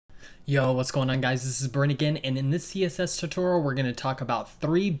Yo, what's going on guys? This is Brent again, and in this CSS tutorial we're going to talk about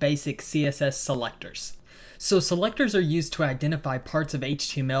 3 basic CSS selectors. So selectors are used to identify parts of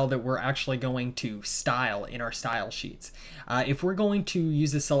HTML that we're actually going to style in our style sheets. If we're going to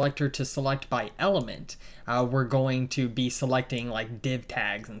use a selector to select by element, we're going to be selecting like div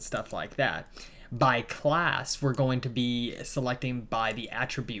tags and stuff like that. By class, we're going to be selecting by the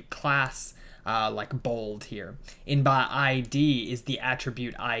attribute class, like bold here. And by ID is the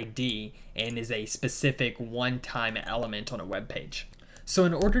attribute ID and is a specific one-time element on a web page. So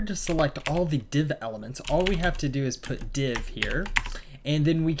in order to select all the div elements, all we have to do is put div here, and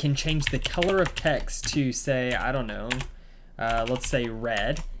then we can change the color of text to say, I don't know, let's say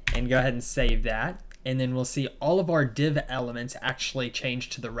red, and go ahead and save that. And then we'll see all of our div elements actually change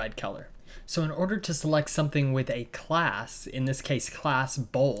to the red color. So in order to select something with a class, in this case class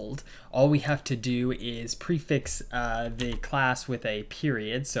bold, all we have to do is prefix the class with a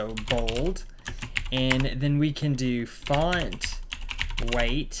period, so bold, and then we can do font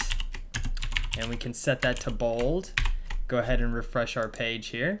weight, and we can set that to bold. Go ahead and refresh our page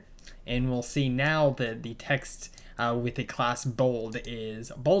here, and we'll see now that the text with the class bold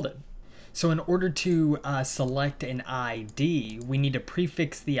is bolded. So in order to select an ID, we need to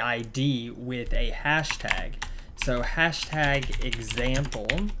prefix the ID with a hashtag. So hashtag example,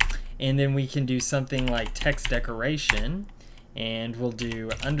 and then we can do something like text decoration, and we'll do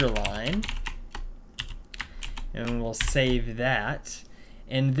underline, and we'll save that.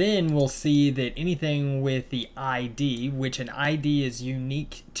 And then we'll see that anything with the ID, which an ID is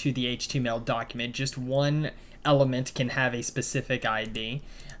unique to the HTML document, just one element can have a specific ID,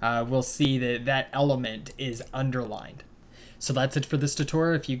 we'll see that that element is underlined. So that's it for this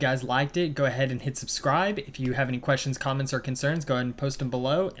tutorial. If you guys liked it, go ahead and hit subscribe. If you have any questions, comments, or concerns, go ahead and post them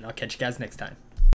below, and I'll catch you guys next time.